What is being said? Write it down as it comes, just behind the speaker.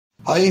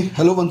Hi,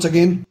 hello once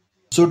again.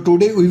 So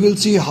today we will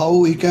see how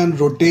we can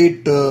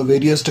rotate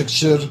various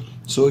texture.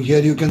 So here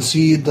you can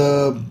see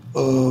the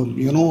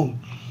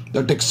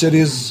texture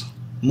is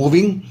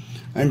moving,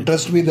 and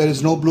trust me, there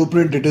is no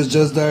blueprint. It is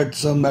just that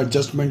some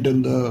adjustment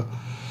in the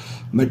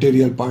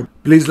material part.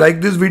 Please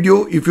like this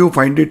video if you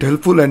find it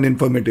helpful and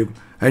informative.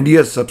 And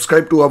yes,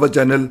 subscribe to our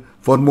channel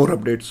for more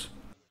updates.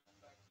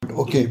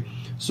 Okay,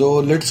 so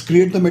let's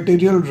create the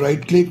material.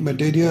 Right click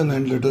material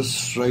and let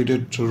us write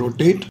it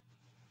rotate.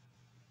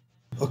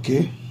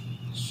 Okay,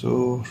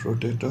 so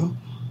rotator,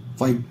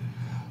 fine.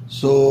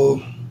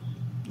 So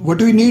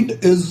what we need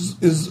is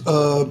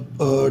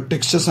a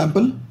texture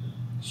sample.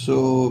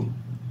 So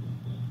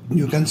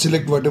you can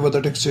select whatever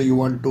the texture you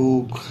want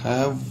to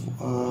have.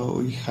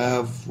 We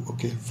have,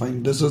 okay,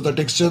 fine. This is the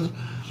texture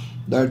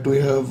that we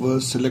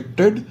have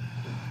selected.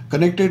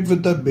 Connect it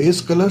with the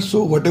base color.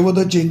 So whatever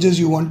the changes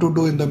you want to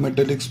do in the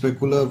metallic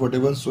specular,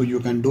 whatever, so you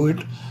can do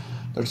it.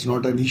 That's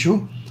not an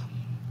issue.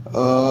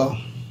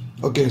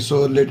 Okay,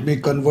 so let me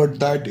convert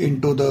that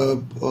into the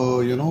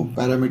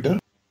parameter.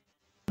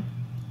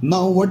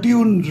 Now what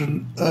you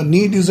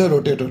need is a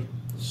rotator.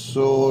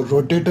 So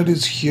rotator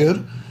is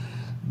here.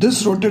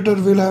 This rotator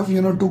will have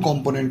two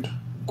component,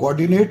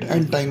 coordinate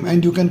and time,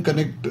 and you can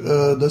connect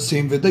the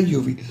same with the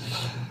UV.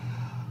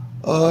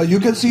 You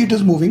can see it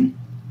is moving.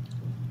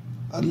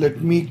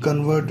 Let me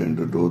convert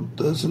into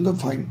this in the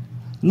fine.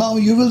 Now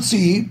you will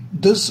see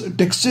this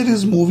texture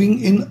is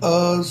moving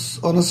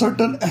on a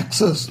certain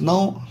axis.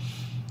 Now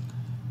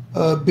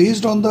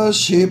based on the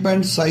shape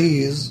and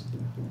size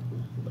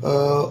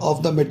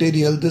of the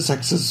material, this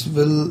axis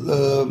will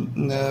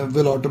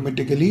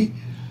automatically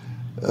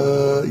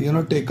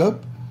take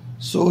up.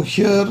 So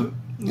here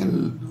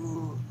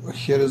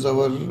is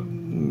our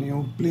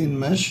new plane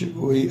mesh.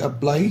 We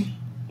apply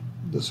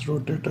this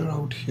rotator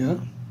out here,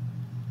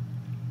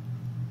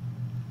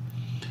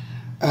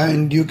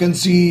 and you can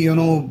see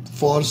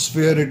for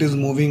sphere it is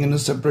moving in a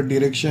separate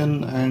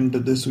direction, and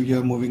this we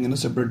are moving in a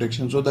separate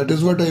direction. So that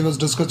is what I was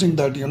discussing,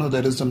 that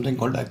there is something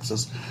called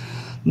axis.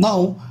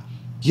 Now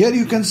here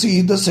you can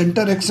see the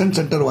center X and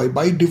center Y.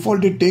 By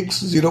default it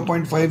takes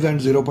 0.5 and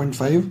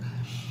 0.5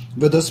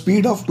 with a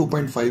speed of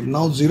 2.5.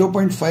 Now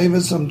 0.5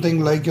 is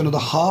something like the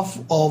half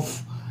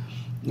of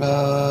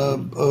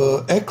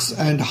X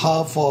and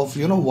half of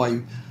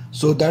Y.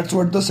 So that's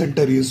what the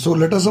center is. So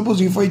let us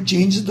suppose if I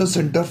change the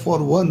center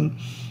for 1,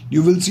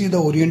 you will see the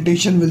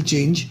orientation will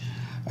change,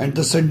 and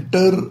the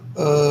center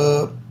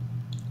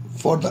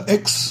for the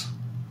X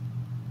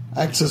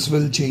axis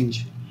will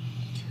change.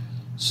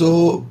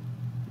 So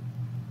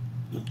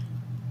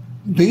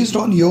based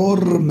on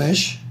your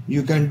mesh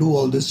you can do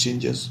all these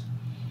changes,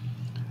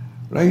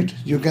 right?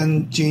 You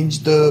can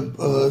change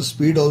the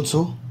speed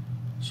also.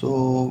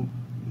 So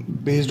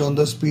based on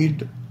the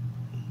speed,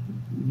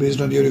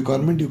 based on your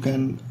requirement, you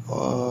can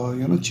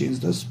change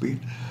the speed.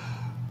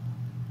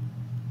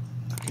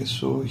 Okay,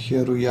 so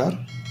here we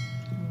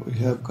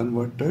have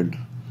converted.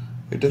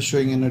 It is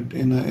showing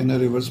in a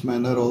reverse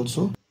manner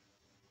also.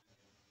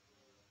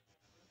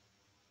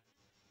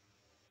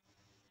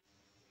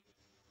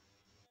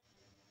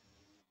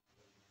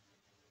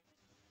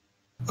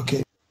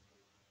 Okay,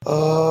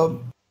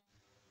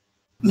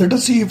 let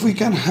us see if we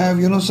can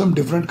have some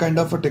different kind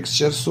of a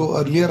texture. So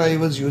earlier I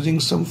was using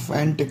some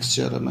fan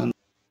texture, and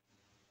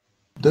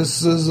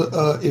this is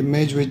an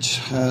image which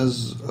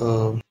has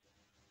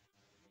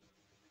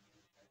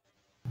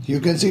you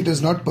can see it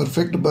is not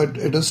perfect, but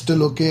it is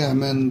still okay. I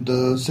mean,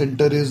 the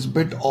center is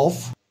bit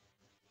off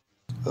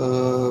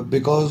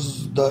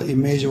because the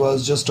image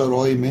was just a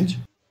raw image.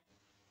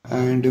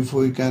 And if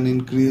we can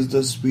increase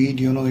the speed,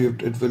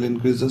 it will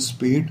increase the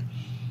speed,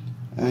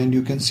 and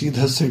you can see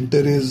the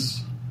center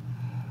is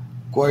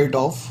quite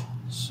off.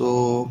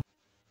 So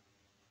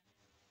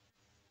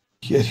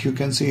here you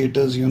can see it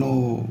is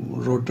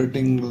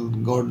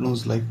rotating God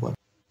knows like what.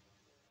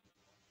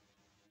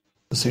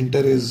 The center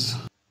is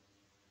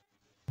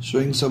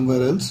showing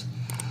somewhere else.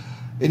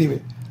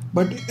 Anyway,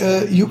 but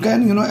you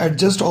can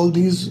adjust all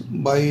these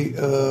by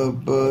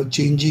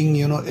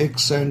changing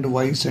X and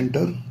Y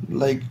center.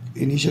 Like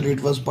initially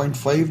it was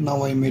 0.5,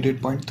 now I made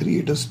it 0.3.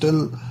 It is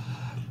still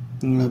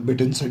a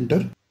bit in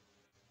center.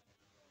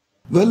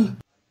 Well,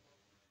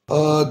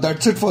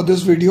 that's it for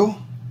this video.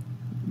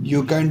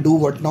 You can do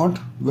whatnot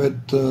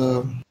with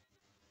the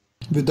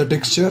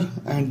texture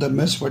and the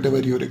mesh, whatever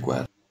you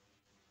require.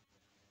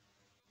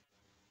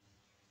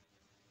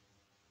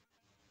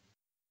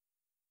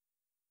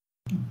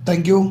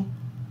 Thank you.